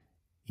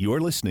You're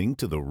listening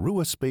to the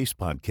Rua Space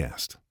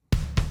Podcast.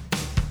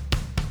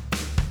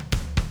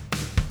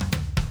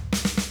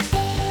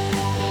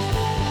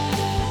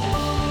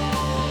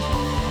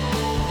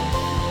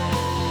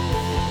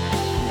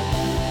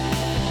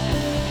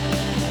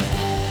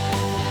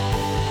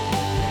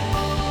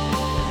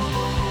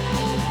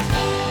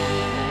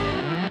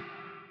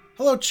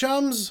 Hello,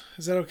 chums.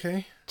 Is that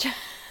okay?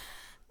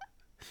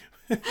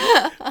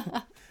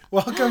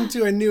 Welcome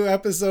to a new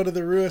episode of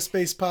the Rua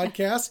Space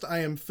Podcast. I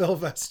am Phil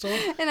Vestal.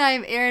 And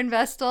I'm Erin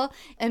Vestal,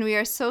 and we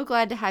are so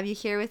glad to have you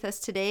here with us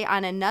today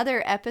on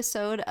another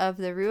episode of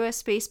the Rua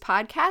Space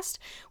Podcast,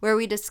 where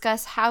we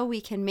discuss how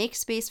we can make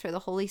space for the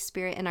Holy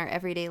Spirit in our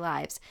everyday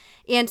lives.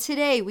 And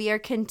today we are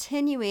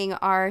continuing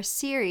our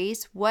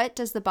series, What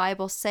Does the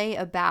Bible Say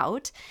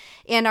About?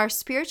 And our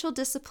spiritual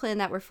discipline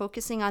that we're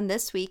focusing on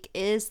this week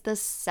is the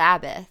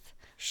Sabbath.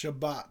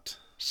 Shabbat.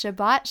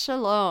 Shabbat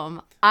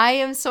Shalom. I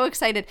am so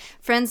excited.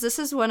 Friends, this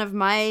is one of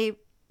my...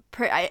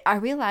 Are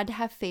we allowed to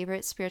have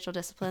favorite spiritual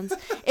disciplines?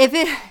 If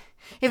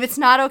it's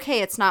not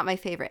okay, it's not my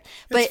favorite.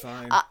 But it's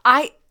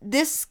fine.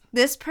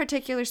 This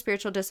particular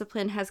spiritual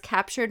discipline has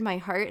captured my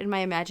heart and my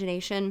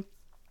imagination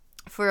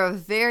for a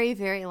very,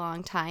 very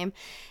long time.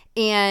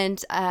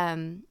 And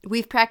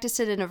we've practiced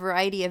it in a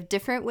variety of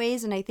different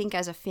ways. And I think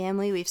as a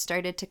family, we've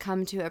started to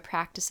come to a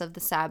practice of the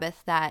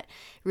Sabbath that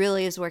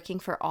really is working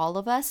for all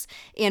of us.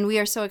 And we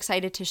are so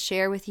excited to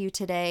share with you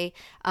today,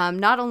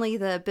 not only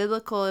the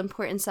biblical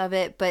importance of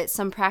it, but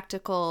some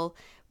practical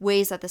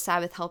ways that the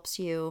Sabbath helps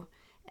you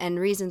and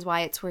reasons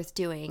why it's worth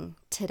doing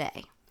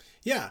today.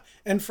 Yeah.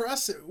 And for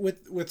us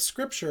with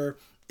Scripture,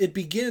 it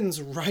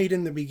begins right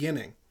in the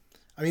beginning.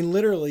 I mean,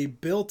 literally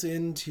built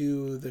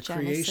into the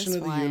creation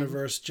of the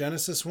universe,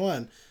 Genesis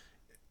 1,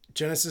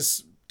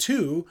 Genesis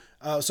 2.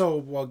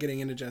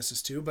 Getting into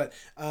Genesis 2, but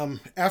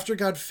after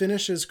God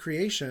finishes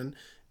creation,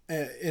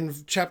 in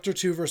chapter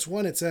 2, verse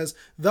 1, it says,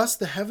 "Thus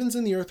the heavens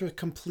and the earth were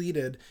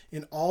completed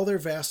in all their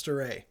vast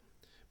array.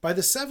 By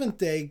the seventh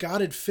day, God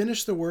had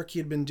finished the work he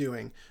had been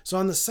doing. So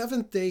on the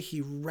seventh day,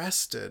 he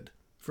rested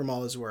from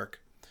all his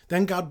work.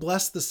 Then God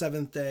blessed the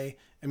seventh day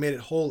and made it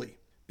holy,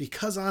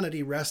 because on it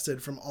he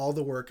rested from all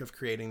the work of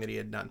creating that he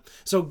had done."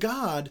 So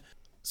God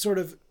sort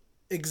of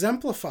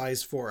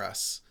exemplifies for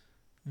us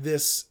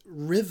this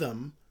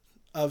rhythm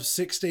of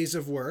 6 days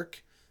of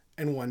work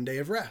and 1 day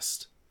of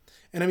rest.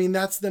 And I mean,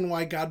 that's then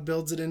why God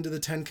builds it into the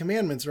 10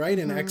 Commandments, right?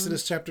 In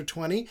Exodus chapter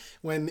 20,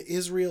 when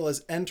Israel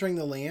is entering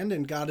the land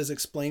and God is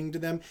explaining to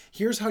them,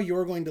 here's how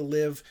you're going to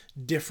live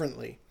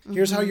differently.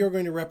 Here's how you're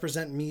going to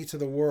represent me to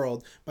the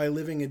world by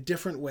living a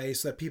different way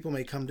so that people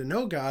may come to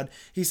know God.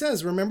 He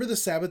says, "Remember the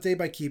Sabbath day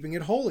by keeping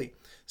it holy.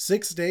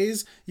 6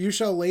 days you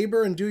shall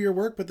labor and do your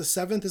work, but the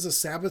seventh is a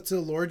Sabbath to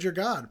the Lord your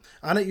God.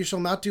 On it you shall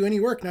not do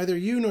any work, neither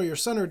you nor your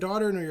son or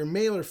daughter, nor your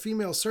male or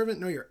female servant,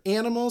 nor your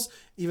animals,"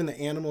 even the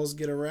animals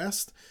get a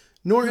rest,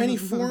 "nor any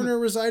foreigner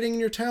residing in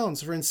your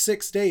towns, for in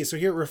 6 days." So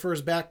here it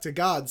refers back to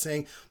God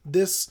saying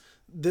this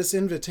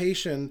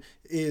invitation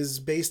is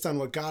based on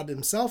what God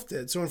himself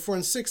did. So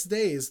in 6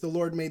 days, the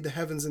Lord made the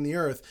heavens and the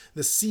earth,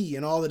 the sea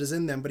and all that is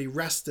in them, but he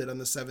rested on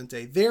the seventh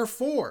day.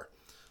 Therefore,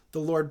 the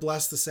Lord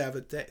blessed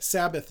the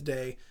Sabbath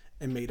day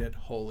and made it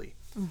holy.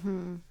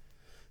 Mm-hmm.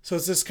 So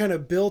it's this kind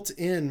of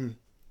built-in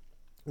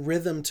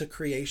rhythm to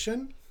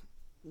creation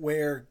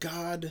where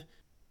God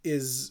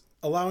is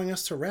allowing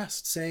us to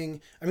rest,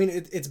 saying, I mean,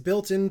 it's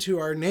built into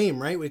our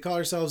name, right? We call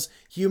ourselves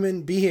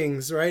human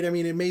beings, right? I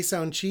mean, it may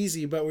sound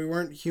cheesy, but we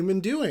weren't human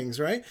doings,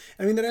 right?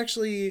 I mean, that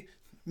actually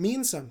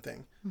means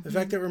something. Mm-hmm. The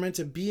fact that we're meant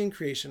to be in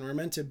creation, we're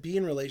meant to be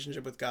in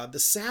relationship with God. The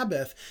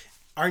Sabbath,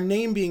 our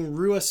name being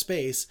Rua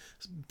Space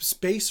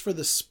for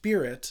the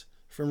Spirit,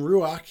 from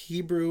Ruach,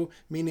 Hebrew,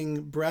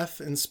 meaning breath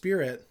and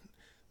spirit.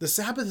 The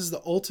Sabbath is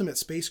the ultimate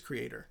space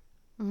creator.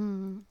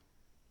 Mm-hmm.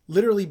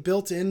 Literally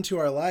built into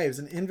our lives,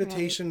 an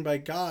invitation by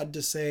God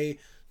to say,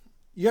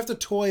 you have to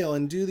toil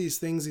and do these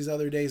things these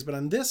other days, but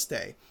on this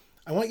day,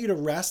 I want you to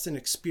rest and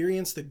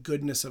experience the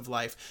goodness of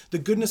life, the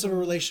goodness of a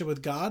relationship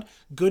with God,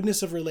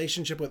 goodness of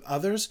relationship with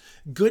others,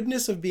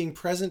 goodness of being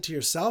present to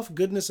yourself,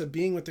 goodness of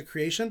being with the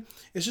creation.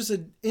 It's just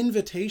an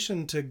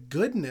invitation to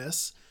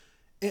goodness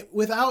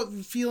without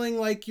feeling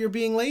like you're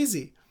being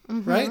lazy.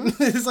 Mm-hmm. Right?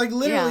 It's like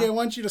literally, I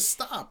want you to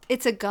stop.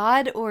 It's a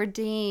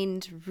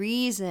God-ordained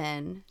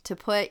reason to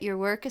put your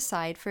work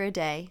aside for a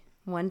day,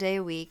 1 day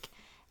a week,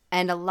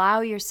 and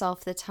allow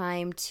yourself the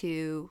time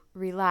to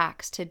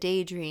relax, to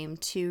daydream,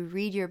 to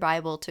read your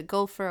Bible, to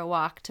go for a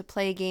walk, to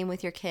play a game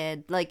with your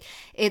kid. Like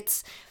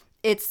it's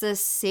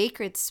this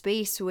sacred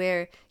space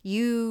where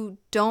you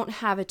don't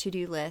have a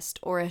to-do list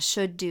or a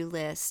should-do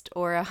list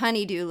or a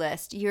honey-do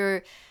list.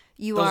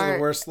 Those are the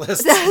worst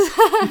lists.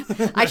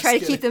 I try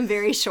to keep them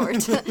very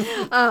short.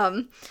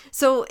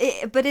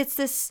 But it's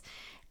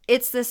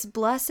this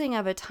blessing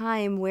of a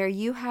time where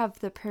you have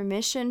the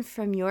permission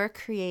from your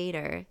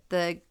Creator,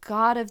 the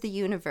God of the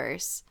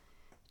universe,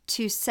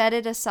 to set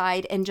it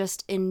aside and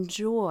just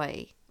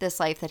enjoy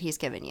this life that he's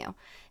given you.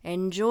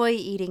 Enjoy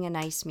eating a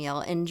nice meal.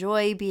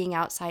 Enjoy being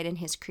outside in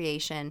his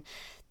creation.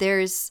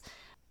 There's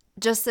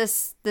just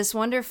this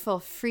wonderful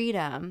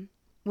freedom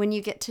when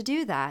you get to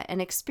do that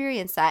and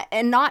experience that,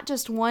 and not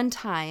just one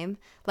time,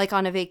 like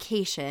on a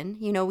vacation.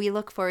 You know, we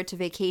look forward to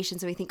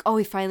vacations and we think, oh,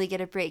 we finally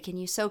get a break, and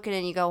you soak it in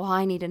and you go, well,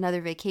 I need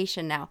another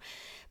vacation now.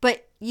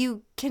 But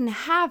you can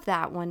have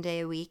that one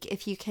day a week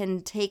if you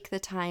can take the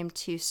time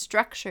to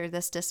structure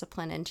this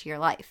discipline into your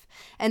life.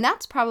 And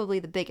that's probably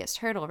the biggest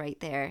hurdle right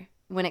there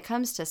when it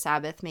comes to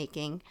Sabbath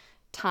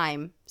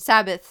time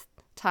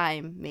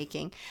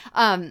making.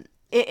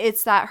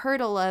 It's that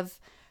hurdle of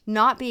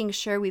not being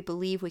sure we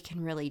believe we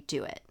can really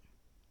do it.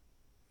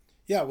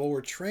 Yeah, well,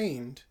 we're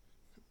trained,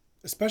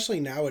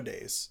 especially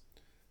nowadays,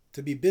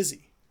 to be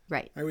busy.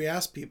 Right. We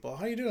ask people,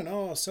 how you doing?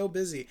 Oh, so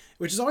busy.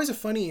 Which is always a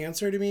funny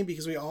answer to me,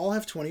 because we all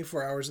have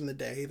 24 hours in the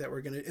day that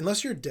we're going to,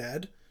 unless you're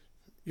dead,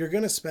 you're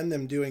going to spend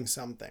them doing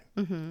something.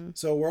 Mm-hmm.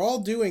 So we're all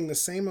doing the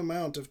same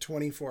amount of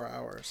 24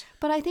 hours.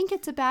 But I think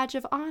it's a badge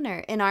of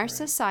honor. In our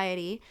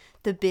society,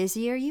 the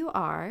busier you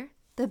are,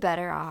 the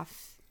better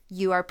off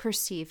you are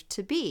perceived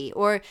to be,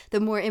 or the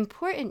more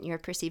important you're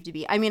perceived to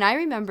be. I mean, I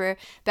remember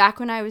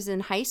back when I was in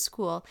high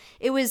school,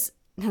 it was,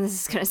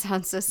 this is going to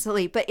sound so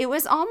silly, but it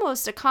was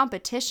almost a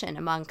competition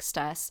amongst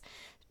us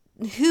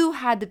who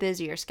had the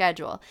busier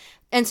schedule.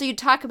 And so you'd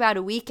talk about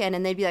a weekend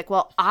and they'd be like,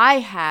 well, I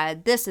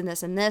had this and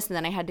this and this, and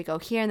then I had to go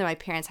here, and then my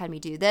parents had me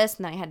do this,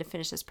 and then I had to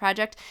finish this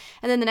project.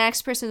 And then the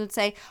next person would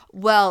say,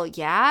 well,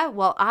 yeah,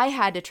 well, I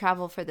had to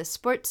travel for the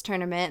sports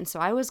tournament, and so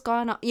I was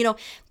gone. You know,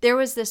 there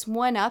was this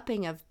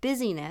one-upping of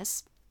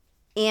busyness.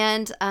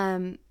 And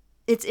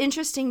it's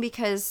interesting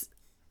because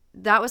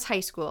that was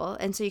high school.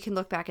 And so you can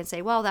look back and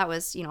say, well, that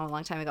was, you know, a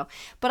long time ago.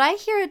 But I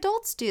hear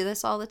adults do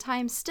this all the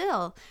time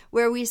still,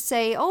 where we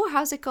say, oh,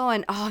 how's it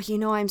going? Oh, you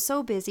know, I'm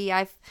so busy.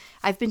 I've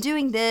been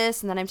doing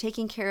this, and then I'm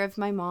taking care of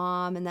my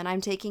mom, and then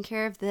I'm taking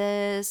care of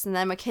this, and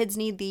then my kids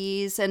need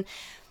these. And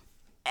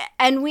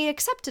we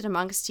accept it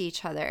amongst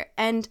each other.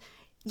 And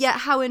yet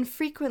how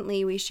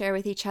infrequently we share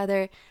with each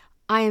other,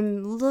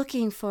 I'm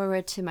looking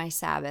forward to my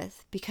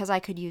Sabbath because I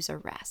could use a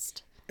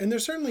rest. And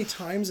there's certainly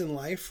times in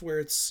life where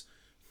it's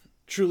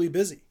truly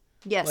busy.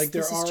 Yes, like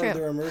there is true.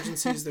 There are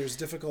emergencies, there's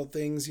difficult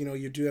things, you know,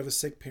 you do have a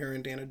sick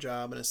parent and a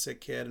job and a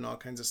sick kid and all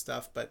kinds of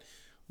stuff, but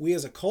we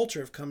as a culture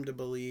have come to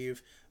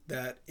believe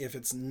that if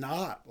it's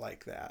not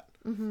like that,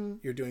 mm-hmm.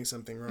 you're doing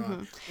something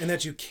wrong, mm-hmm. and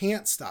that you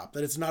can't stop,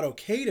 that it's not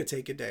okay to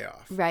take a day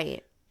off.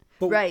 Right.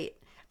 Right.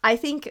 I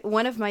think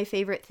one of my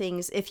favorite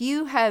things, if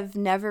you have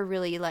never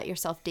really let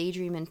yourself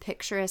daydream and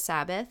picture a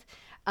Sabbath,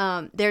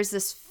 there's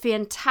this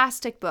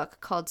fantastic book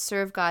called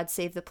Serve God,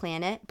 Save the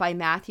Planet by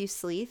Matthew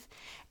Sleeth,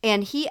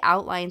 and he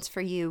outlines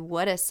for you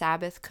what a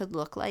Sabbath could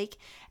look like.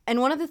 And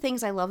one of the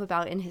things I love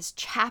about in his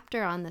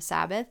chapter on the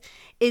Sabbath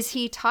is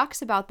he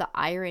talks about the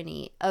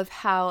irony of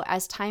how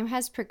as time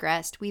has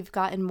progressed, we've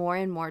gotten more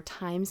and more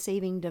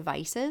time-saving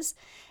devices,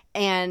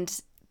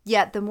 and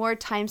yet the more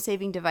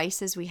time-saving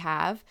devices we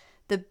have,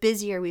 the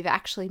busier we've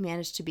actually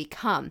managed to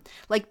become.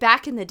 Like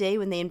back in the day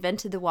when they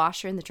invented the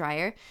washer and the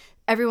dryer,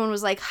 everyone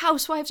was like,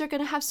 housewives are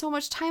going to have so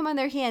much time on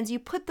their hands. You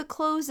put the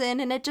clothes in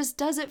and it just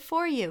does it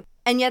for you.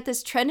 And yet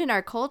this trend in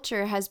our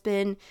culture has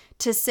been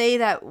to say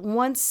that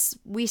once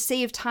we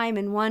save time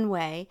in one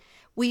way,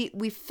 we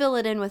fill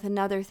it in with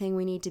another thing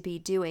we need to be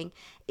doing.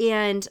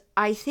 And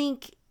I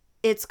think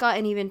it's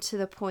gotten even to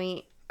the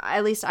point,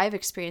 at least I've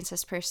experienced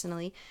this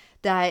personally,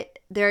 that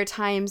there are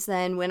times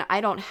then when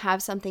I don't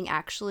have something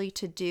actually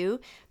to do.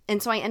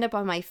 And so I end up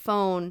on my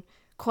phone,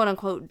 quote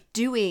unquote,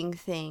 doing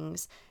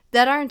things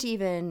that aren't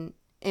even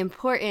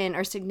important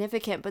or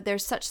significant, but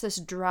there's such this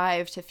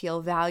drive to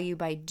feel value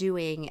by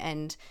doing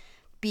and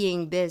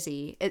being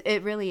busy.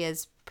 It really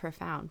is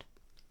profound.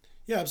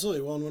 Yeah,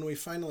 absolutely. Well, and when we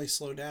finally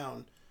slow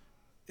down,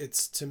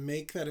 it's to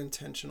make that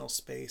intentional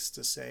space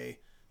to say,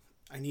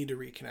 I need to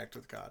reconnect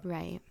with God.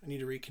 Right. I need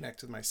to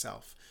reconnect with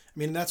myself. I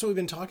mean, that's what we've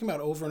been talking about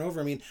over and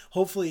over. I mean,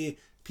 hopefully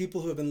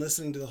people who have been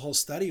listening to the whole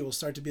study will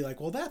start to be like,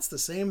 well, that's the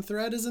same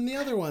thread as in the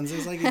other ones.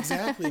 It's like,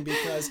 exactly,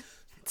 because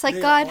it's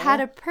like God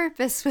had a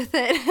purpose with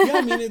it. Yeah,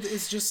 I mean,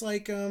 it's just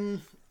like a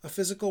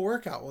physical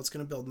workout. Well, it's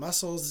going to build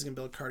muscles. It's going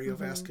to build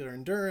cardiovascular mm-hmm.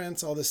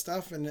 endurance, all this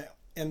stuff.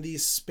 And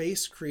these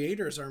space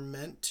creators are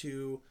meant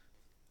to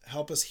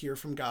help us hear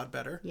from God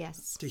better.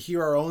 Yes. To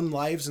hear our own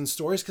lives and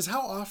stories. Because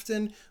how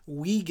often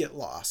we get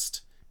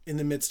lost in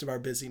the midst of our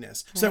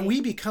busyness. Right. So that we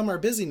become our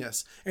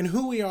busyness. And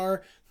who we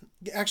are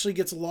actually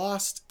gets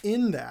lost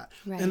in that.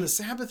 Right. And the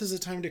Sabbath is a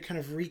time to kind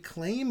of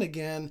reclaim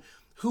again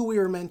who we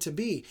were meant to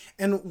be.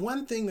 And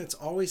one thing that's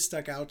always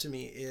stuck out to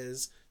me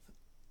is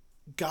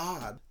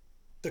God,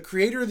 the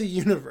creator of the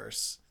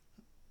universe,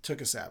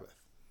 took a Sabbath.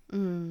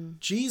 Mm.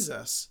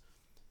 Jesus,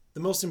 the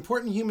most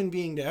important human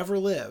being to ever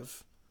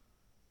live,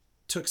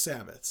 took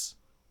Sabbaths.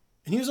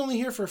 And he was only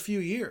here for a few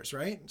years,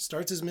 right?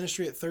 Starts his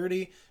ministry at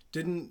 30,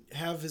 didn't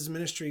have his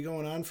ministry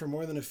going on for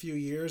more than a few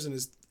years, and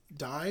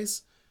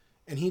dies,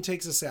 and he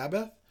takes a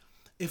Sabbath.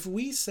 If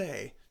we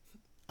say,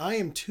 I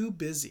am too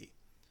busy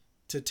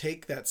to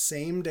take that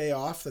same day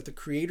off that the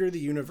creator of the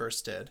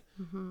universe did,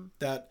 mm-hmm.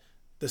 that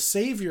the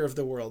savior of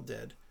the world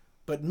did,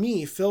 but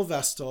me, Phil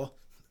Vestal,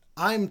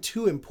 I'm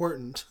too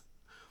important.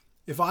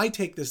 If I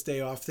take this day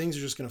off, things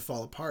are just going to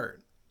fall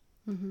apart.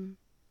 Mm-hmm.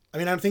 I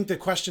mean, I think the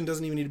question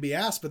doesn't even need to be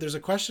asked, but there's a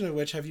question of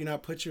which, have you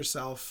not put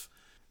yourself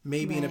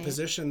maybe in a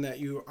position that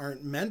you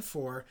aren't meant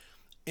for,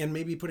 and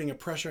maybe putting a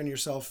pressure on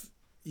yourself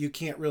you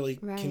can't really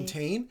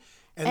contain,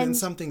 and then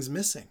something's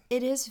missing.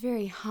 It is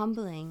very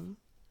humbling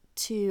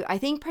to, I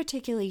think,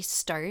 particularly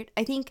start.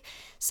 I think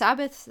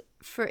Sabbath,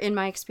 in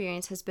my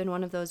experience, has been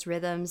one of those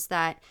rhythms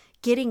that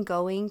getting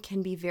going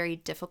can be very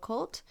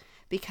difficult,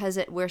 because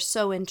we're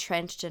so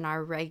entrenched in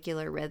our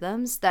regular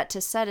rhythms that to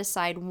set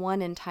aside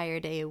one entire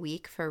day a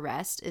week for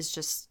rest is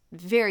just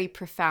very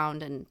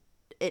profound, and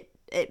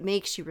it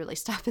makes you really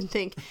stop and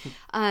think.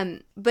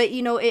 But,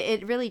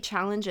 it really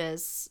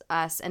challenges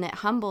us, and it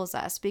humbles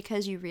us,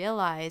 because you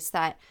realize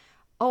that,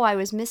 oh, I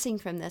was missing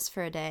from this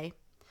for a day.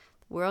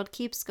 The world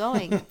keeps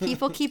going.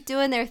 People keep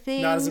doing their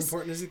things. Not as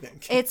important as you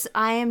think.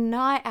 I am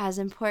not as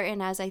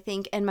important as I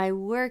think, and my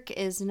work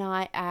is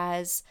not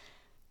as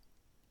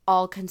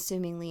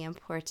all-consumingly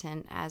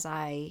important as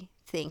I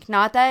think.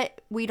 Not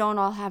that we don't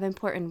all have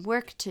important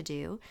work to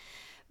do.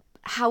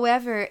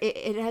 However,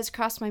 it has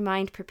crossed my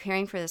mind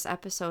preparing for this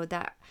episode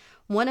that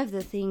one of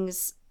the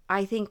things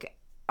I think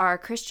our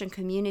Christian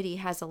community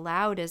has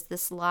allowed is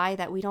this lie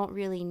that we don't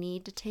really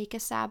need to take a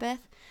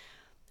Sabbath,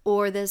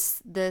 or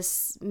this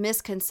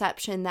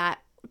misconception that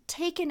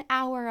take an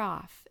hour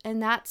off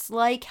and that's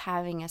like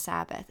having a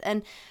Sabbath.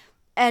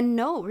 And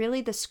no,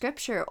 really, the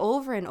scripture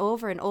over and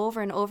over and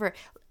over and over,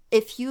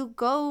 if you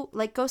go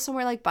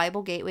somewhere like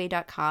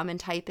BibleGateway.com and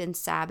type in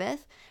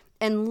Sabbath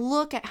and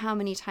look at how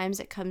many times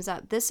it comes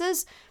up. This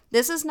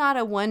is not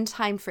a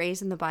one-time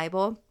phrase in the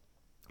Bible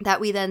that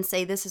we then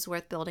say this is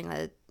worth building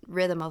a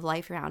rhythm of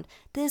life around.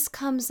 This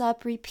comes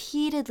up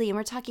repeatedly, and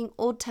we're talking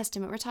Old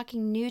Testament, we're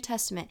talking New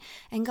Testament,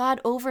 and God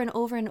over and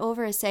over and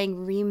over is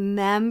saying,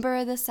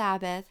 remember the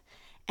Sabbath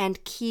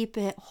and keep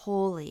it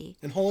holy.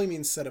 And holy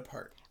means set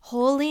apart.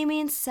 Holy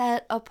means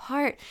set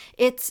apart.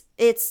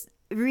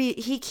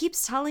 He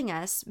keeps telling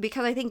us,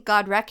 because I think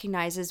God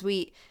recognizes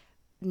we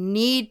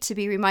need to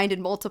be reminded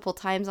multiple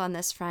times on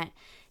this front.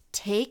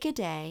 Take a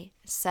day,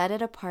 set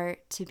it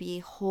apart to be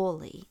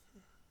holy.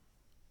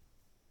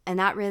 And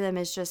that rhythm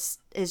is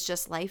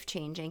just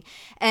life-changing.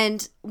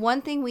 And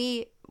one thing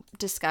we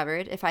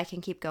discovered, if I can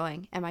keep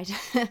going,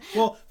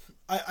 Well,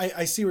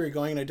 I see where you're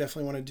going, and I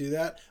definitely want to do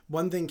that.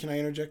 One thing, can I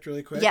interject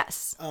really quick?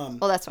 Yes. Well,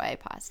 that's why I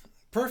paused.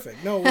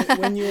 Perfect. No,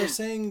 when you were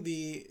saying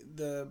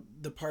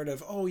the part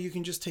of, oh, you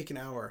can just take an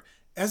hour,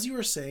 as you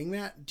were saying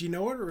that, do you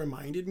know what it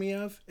reminded me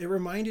of? It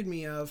reminded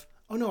me of,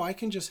 oh no, I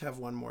can just have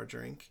one more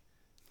drink.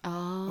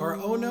 Oh. Or,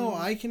 oh no,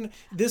 I can,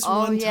 this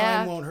one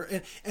time won't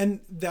hurt. And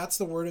that's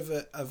the word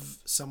of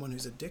someone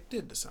who's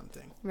addicted to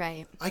something.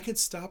 Right. I could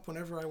stop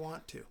whenever I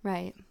want to.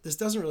 Right. This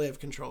doesn't really have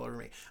control over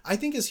me. I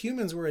think as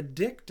humans, we're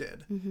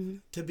addicted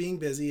to being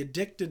busy,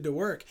 addicted to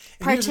work.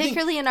 And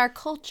particularly in our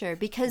culture,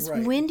 because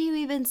when do you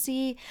even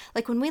see,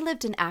 like when we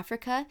lived in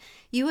Africa,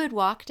 you would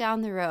walk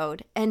down the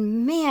road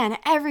and man,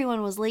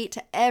 everyone was late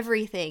to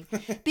everything.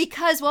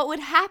 Because what would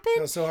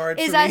happen so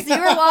hard is for as me. they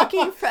were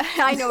walking from,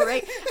 I know,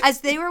 right?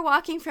 As they were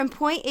walking from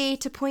point A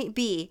to point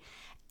B,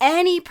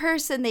 any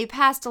person they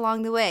passed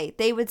along the way,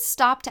 they would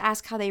stop to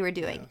ask how they were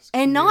doing.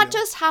 And not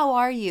just how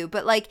are you,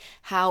 but like,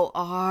 how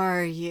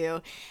are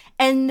you?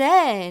 And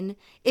then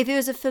if it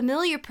was a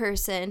familiar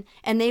person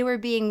and they were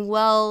being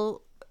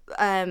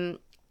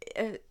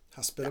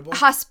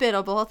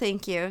hospitable,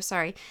 thank you,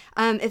 sorry.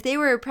 If they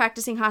were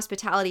practicing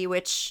hospitality,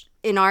 which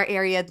in our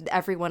area,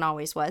 everyone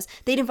always was,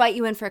 they'd invite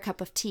you in for a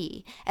cup of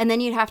tea. And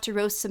then you'd have to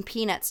roast some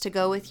peanuts to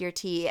go with your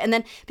tea. And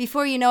then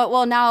before you know it,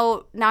 well,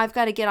 now I've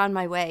got to get on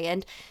my way.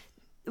 And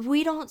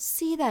we don't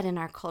see that in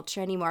our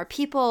culture anymore.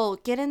 People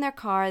get in their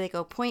car, they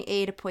go point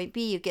A to point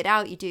B, you get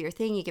out, you do your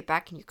thing, you get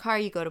back in your car,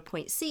 you go to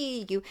point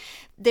C.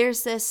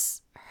 There's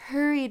this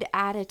hurried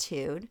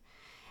attitude.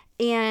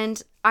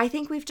 And I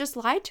think we've just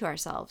lied to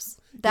ourselves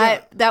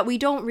that we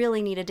don't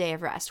really need a day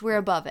of rest. We're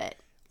above it.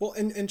 Well,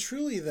 and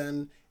truly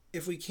then,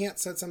 if we can't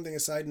set something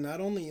aside,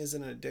 not only is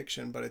it an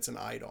addiction, but it's an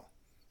idol.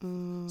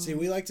 See,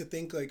 we like to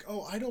think like,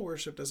 oh, idol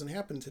worship doesn't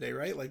happen today,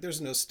 right? Like there's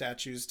no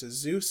statues to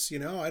Zeus,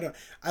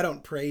 I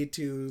don't pray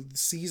to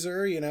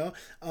Caesar,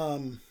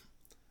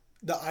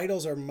 the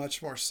idols are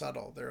much more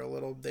subtle. They're a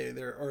little,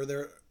 they're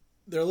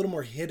a little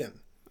more hidden.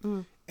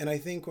 And I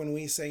think when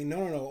we say,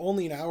 no,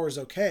 only an hour is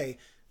okay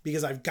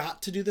because I've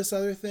got to do this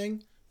other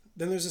thing,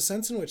 then there's a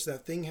sense in which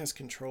that thing has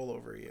control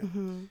over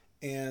you.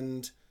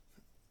 And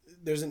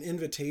there's an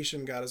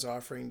invitation God is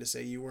offering to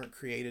say you weren't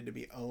created to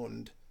be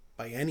owned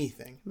by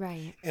anything.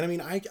 Right. And I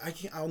mean,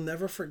 I'll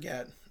never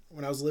forget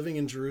when I was living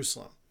in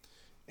Jerusalem,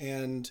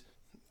 and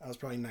I was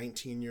probably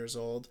 19 years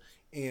old,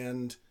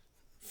 and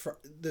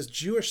this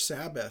Jewish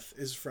Sabbath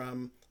is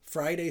from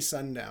Friday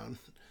sundown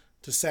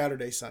to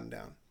Saturday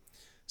sundown.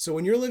 So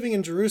when you're living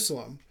in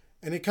Jerusalem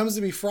and it comes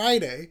to be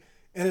Friday,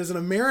 and as an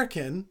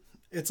American,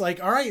 it's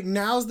like, all right,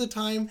 now's the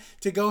time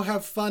to go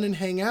have fun and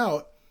hang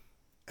out.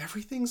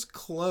 Everything's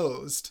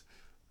closed.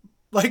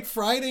 Like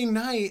Friday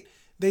night,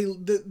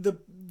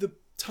 the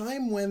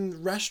time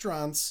when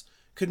restaurants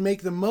could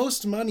make the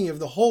most money of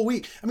the whole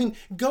week. I mean,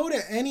 go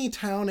to any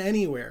town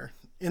anywhere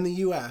in the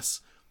U.S.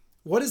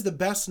 What is the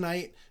best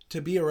night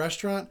to be a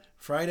restaurant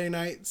Friday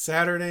night,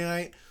 Saturday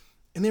night,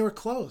 and they were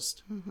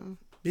closed. Mm-hmm.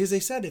 Because they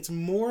said it's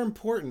more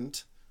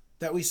important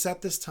that we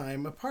set this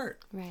time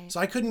apart. Right. So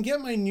I couldn't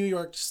get my New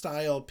York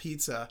style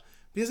pizza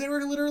because they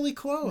were literally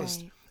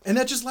closed. Right. And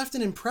that just left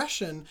an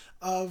impression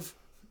of,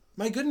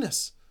 my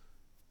goodness,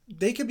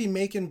 they could be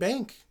making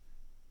bank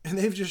and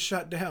they've just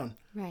shut down.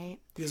 Right.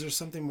 Because there's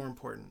something more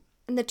important.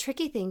 And the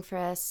tricky thing for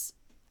us,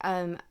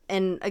 and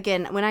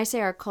again, when I say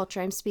our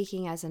culture, I'm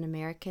speaking as an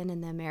American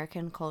in the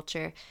American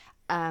culture.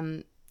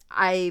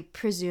 I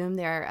presume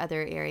there are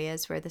other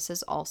areas where this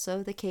is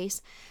also the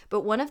case.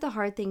 But one of the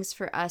hard things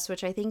for us,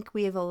 which I think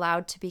we have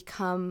allowed to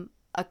become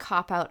a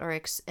cop-out or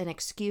an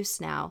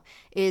excuse now,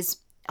 is,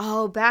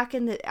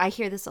 I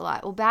hear this a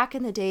lot. Well, back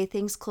in the day,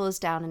 things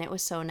closed down and it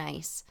was so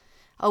nice.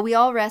 Oh, we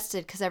all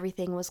rested because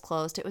everything was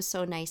closed. It was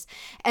so nice.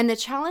 And the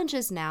challenge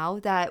is now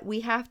that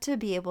we have to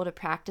be able to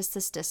practice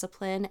this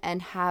discipline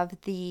and have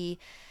the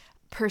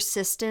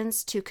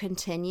persistence to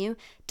continue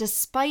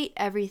despite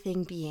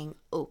everything being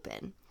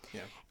open.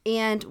 Yeah.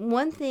 And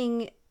one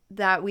thing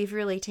that we've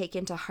really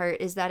taken to heart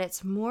is that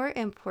it's more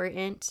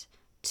important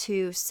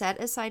to set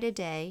aside a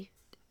day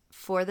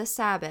for the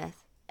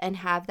Sabbath and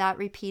have that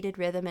repeated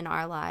rhythm in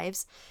our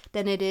lives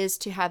than it is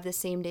to have the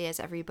same day as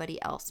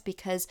everybody else.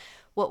 Because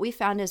what we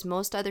found is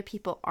most other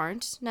people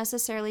aren't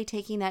necessarily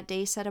taking that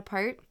day set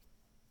apart.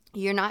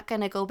 You're not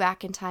going to go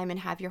back in time and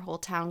have your whole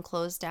town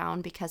closed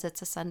down because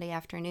it's a Sunday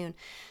afternoon.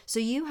 So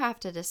you have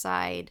to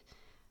decide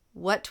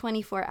what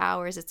 24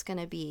 hours it's going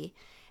to be.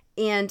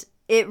 And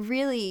it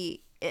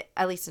really,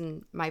 at least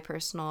in my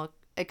personal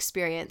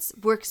experience,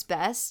 works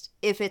best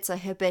if it's a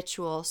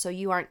habitual, so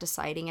you aren't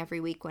deciding every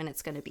week when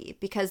it's going to be.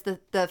 Because the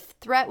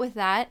threat with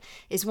that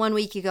is one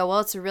week you go, well,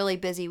 it's a really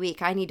busy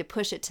week, I need to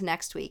push it to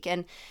next week.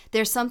 And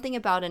there's something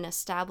about an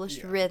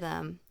established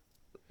rhythm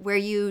where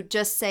you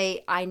just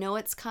say, I know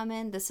it's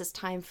coming, this is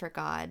time for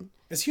God.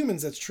 As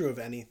humans, that's true of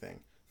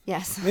anything.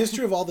 Yes. I mean, it's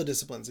true of all the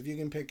disciplines. If you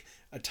can pick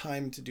a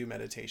time to do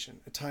meditation,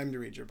 a time to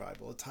read your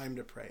Bible, a time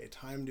to pray, a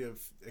time to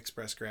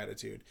express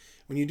gratitude,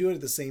 when you do it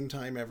at the same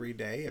time every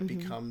day, it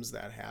becomes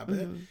that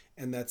habit.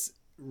 And that's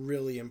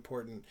really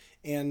important.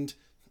 And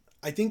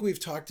I think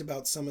we've talked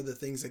about some of the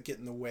things that get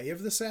in the way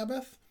of the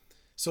Sabbath.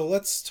 So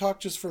let's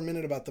talk just for a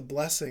minute about the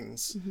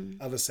blessings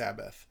of a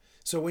Sabbath.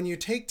 So when you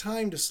take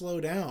time to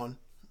slow down,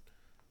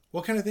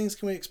 what kind of things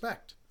can we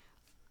expect?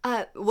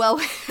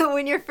 Well,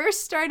 when you're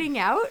first starting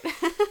out,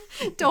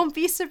 don't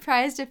be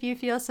surprised if you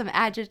feel some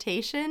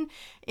agitation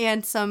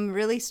and some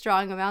really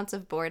strong amounts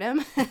of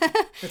boredom.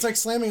 It's like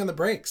slamming on the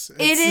brakes.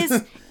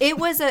 It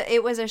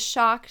was a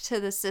shock to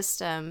the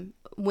system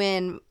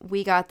when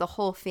we got the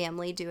whole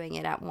family doing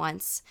it at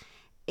once.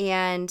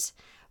 And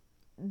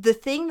the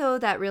thing, though,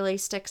 that really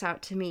sticks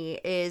out to me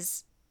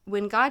is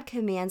when God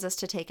commands us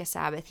to take a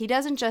Sabbath, he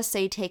doesn't just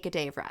say take a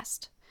day of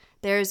rest.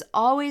 There's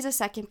always a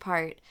second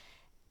part,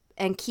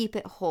 and keep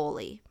it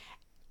holy.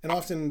 And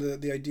often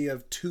the idea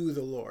of to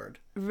the Lord.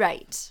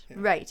 Right,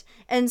 right.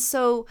 And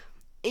so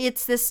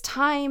it's this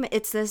time,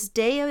 it's this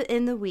day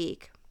in the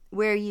week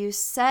where you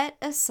set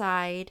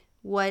aside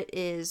what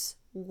is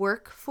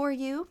work for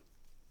you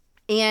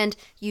and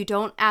you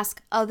don't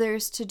ask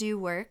others to do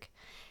work.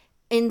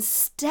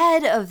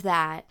 Instead of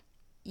that,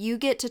 you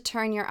get to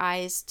turn your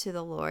eyes to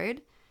the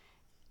Lord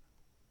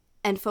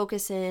and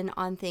focus in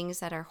on things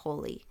that are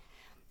holy.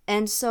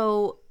 And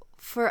so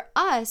for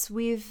us,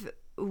 we've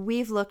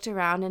looked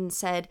around and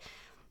said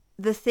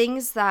the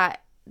things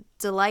that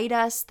delight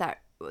us, that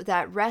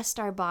rest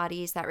our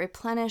bodies, that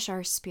replenish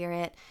our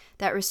spirit,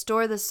 that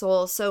restore the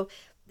soul. So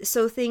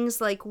things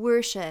like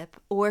worship,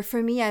 or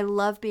for me, I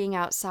love being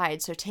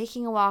outside. So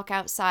taking a walk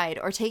outside,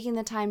 or taking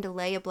the time to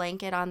lay a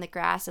blanket on the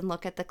grass and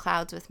look at the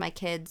clouds with my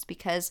kids,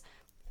 because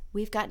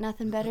we've got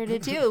nothing better to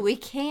do. We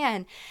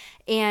can.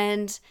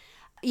 And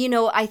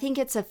I think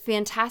it's a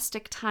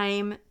fantastic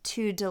time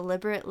to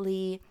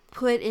deliberately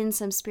put in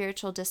some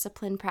spiritual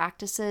discipline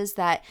practices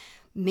that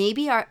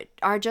maybe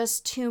are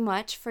just too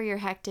much for your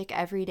hectic,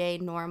 everyday,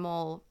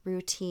 normal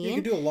routine. You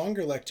could do a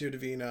longer lectio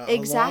divina,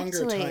 exactly.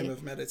 A longer time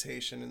of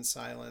meditation and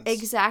silence.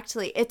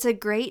 Exactly. It's a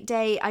great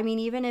day. I mean,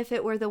 even if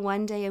it were the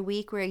one day a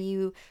week where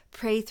you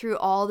pray through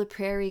all the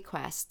prayer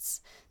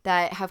requests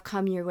that have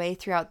come your way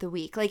throughout the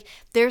week. Like,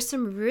 there's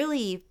some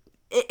really,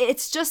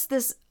 it's just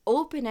this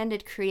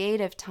open-ended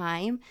creative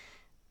time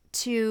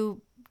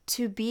to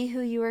be who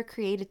you were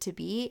created to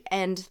be,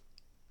 and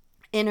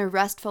in a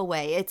restful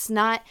way. It's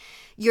not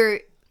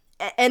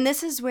and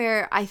this is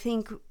where I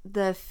think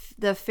the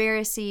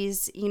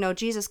Pharisees,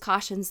 Jesus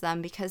cautions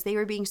them because they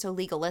were being so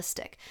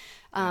legalistic.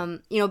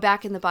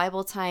 Back in the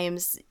Bible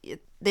times,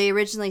 they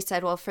originally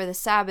said, well, for the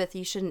Sabbath,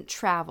 you shouldn't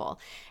travel.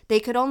 They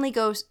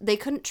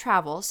couldn't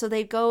travel, so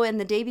they'd go, and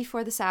the day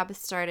before the Sabbath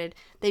started,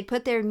 they'd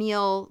put their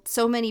meal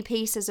so many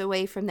paces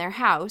away from their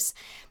house.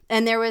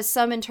 And there was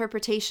some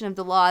interpretation of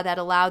the law that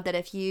allowed that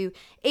if you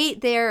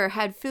ate there or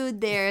had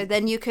food there,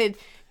 then you could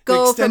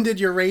extended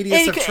your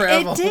radius of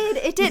travel.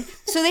 It did.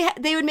 So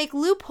they would make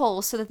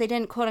loopholes so that they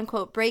didn't, quote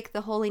unquote, break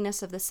the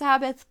holiness of the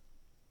Sabbath.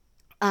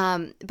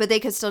 But they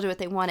could still do what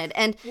they wanted.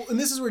 And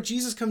this is where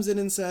Jesus comes in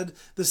and said,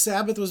 the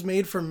Sabbath was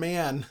made for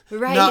man,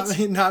 right.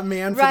 not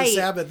man for right. the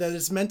Sabbath, that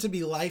it's meant to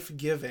be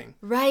life-giving.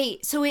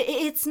 Right. So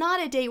it's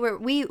not a day where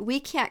we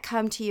can't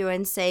come to you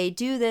and say,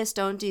 do this,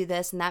 don't do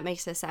this, and that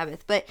makes a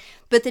Sabbath. But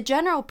the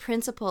general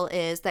principle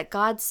is that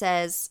God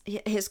says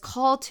his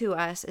call to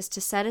us is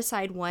to set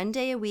aside one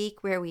day a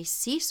week where we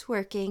cease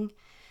working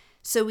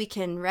so we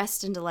can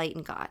rest and delight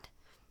in God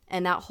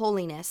and that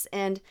holiness.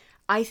 And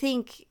I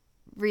think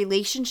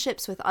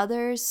relationships with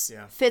others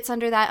fits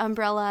under that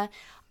umbrella.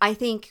 I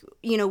think,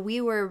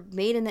 we were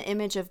made in the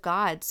image of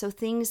God. So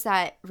things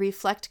that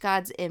reflect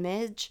God's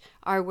image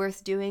are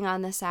worth doing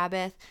on the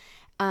Sabbath.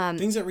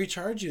 Things that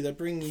recharge you, that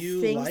bring you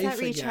life again. Things that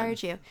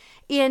recharge you.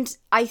 And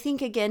I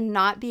think, again,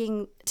 not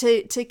being,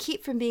 to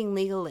keep from being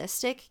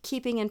legalistic,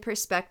 keeping in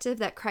perspective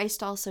that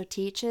Christ also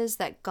teaches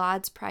that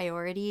God's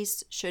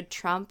priorities should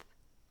trump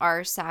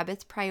our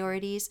Sabbath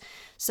priorities.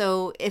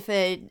 So if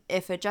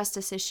a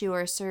justice issue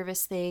or a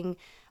service thing,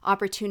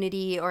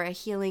 opportunity or a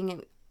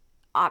healing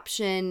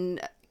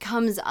option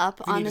comes up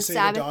on the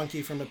Sabbath, a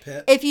donkey from a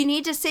pit. If you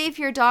need to save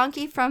your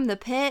donkey from the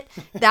pit,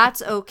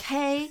 that's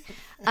okay.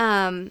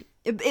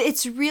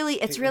 It's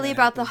really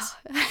about the.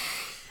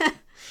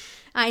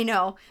 I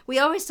know we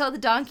always tell the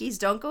donkeys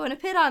don't go in a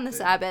pit on the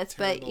Sabbath,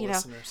 but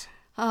listeners.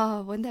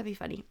 Oh, wouldn't that be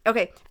funny?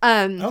 Okay.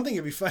 I don't think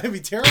it'd be funny. It'd be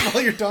terrible.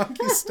 Your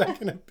donkey's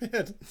stuck in a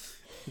pit.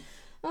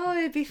 Oh,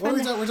 it'd be fun.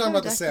 We're talking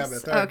about the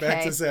Sabbath. All right,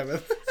 back to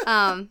Sabbath.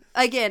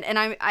 Again, and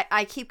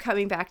I keep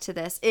coming back to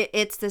this.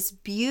 It's this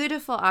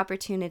beautiful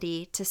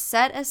opportunity to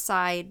set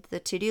aside the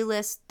to-do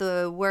list,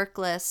 the work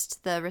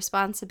list, the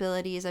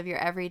responsibilities of your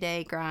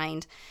everyday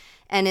grind,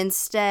 and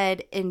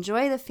instead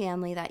enjoy the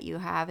family that you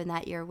have and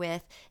that you're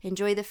with.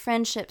 Enjoy the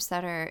friendships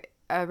that are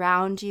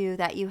around you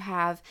that you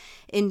have.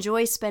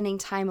 Enjoy spending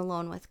time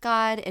alone with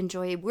God.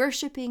 Enjoy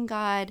worshiping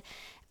God.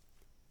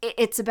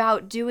 It's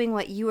about doing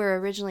what you were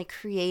originally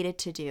created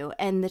to do.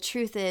 And the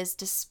truth is,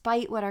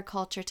 despite what our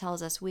culture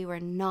tells us, we were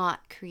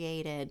not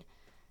created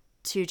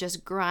to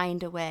just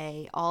grind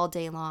away all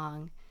day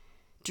long,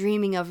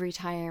 dreaming of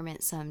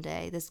retirement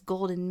someday, this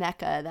golden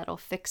Mecca that'll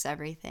fix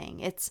everything.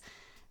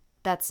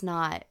 That's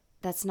not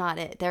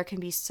it. There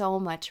can be so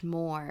much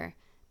more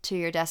to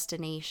your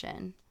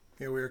destination.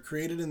 Yeah, we were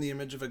created in the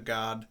image of a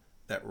God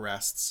that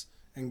rests,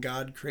 and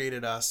God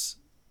created us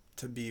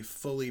to be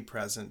fully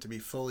present, to be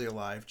fully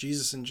alive.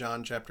 Jesus in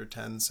John chapter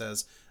 10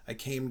 says, I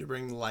came to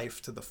bring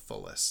life to the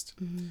fullest.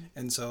 Mm-hmm.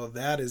 And so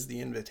that is the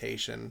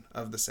invitation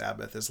of the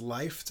Sabbath, is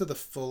life to the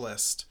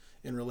fullest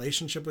in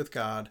relationship with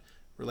God,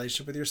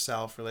 relationship with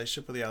yourself,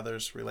 relationship with the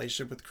others,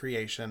 relationship with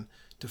creation,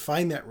 to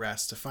find that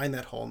rest, to find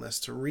that wholeness,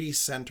 to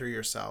recenter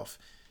yourself.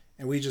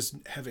 And we just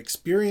have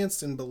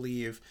experienced and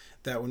believe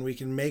that when we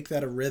can make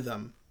that a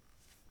rhythm,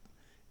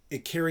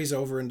 it carries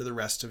over into the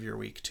rest of your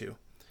week too.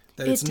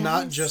 That it's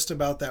not just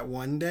about that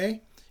one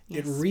day.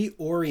 Yes. It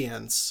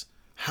reorients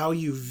how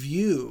you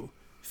view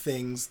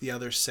things the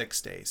other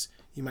 6 days.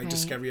 You might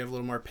discover you have a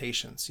little more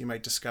patience. You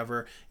might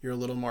discover you're a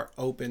little more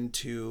open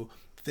to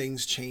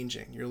things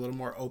changing. You're a little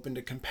more open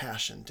to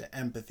compassion, to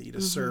empathy,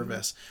 to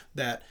service.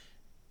 That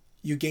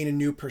you gain a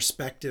new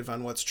perspective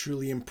on what's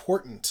truly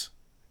important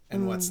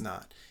and what's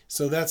not.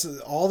 So that's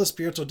all the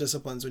spiritual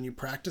disciplines. When you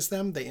practice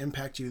them, they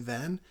impact you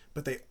then,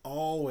 but they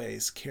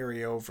always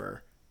carry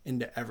over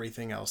into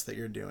everything else that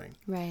you're doing.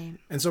 Right.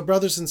 And so,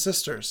 brothers and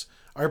sisters,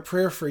 our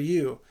prayer for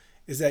you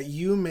is that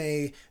you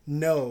may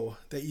know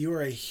that you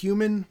are a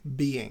human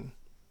being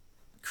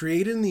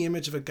created in the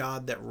image of a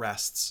God that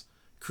rests,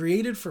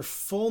 created for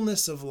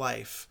fullness of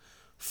life,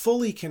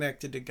 fully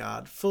connected to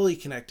God, fully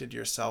connected to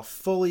yourself,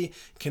 fully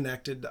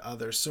connected to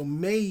others. So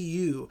may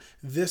you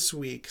this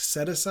week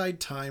set aside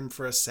time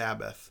for a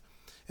Sabbath.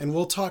 And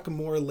we'll talk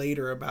more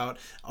later about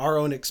our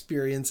own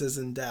experiences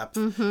in depth.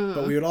 Mm-hmm.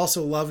 But we would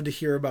also love to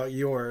hear about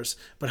yours.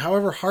 But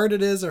however hard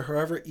it is or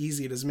however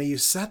easy it is, may you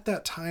set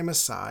that time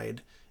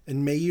aside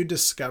and may you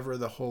discover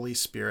the Holy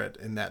Spirit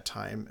in that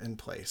time and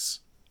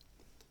place.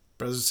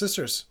 Brothers and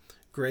sisters,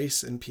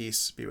 grace and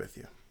peace be with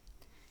you.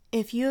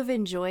 If you have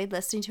enjoyed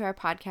listening to our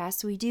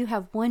podcast, we do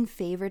have one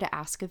favor to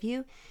ask of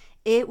you.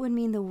 It would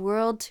mean the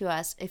world to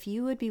us if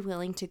you would be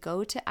willing to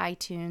go to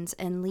iTunes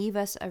and leave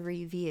us a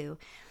review.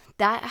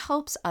 That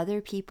helps other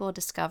people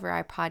discover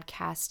our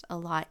podcast a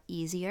lot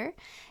easier,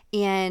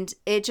 and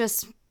it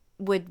just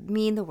would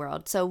mean the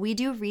world. So we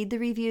do read the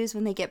reviews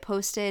when they get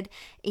posted,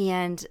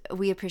 and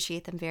we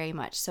appreciate them very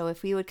much. So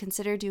if we would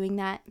consider doing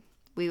that,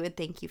 we would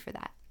thank you for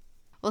that.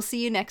 We'll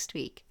see you next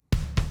week.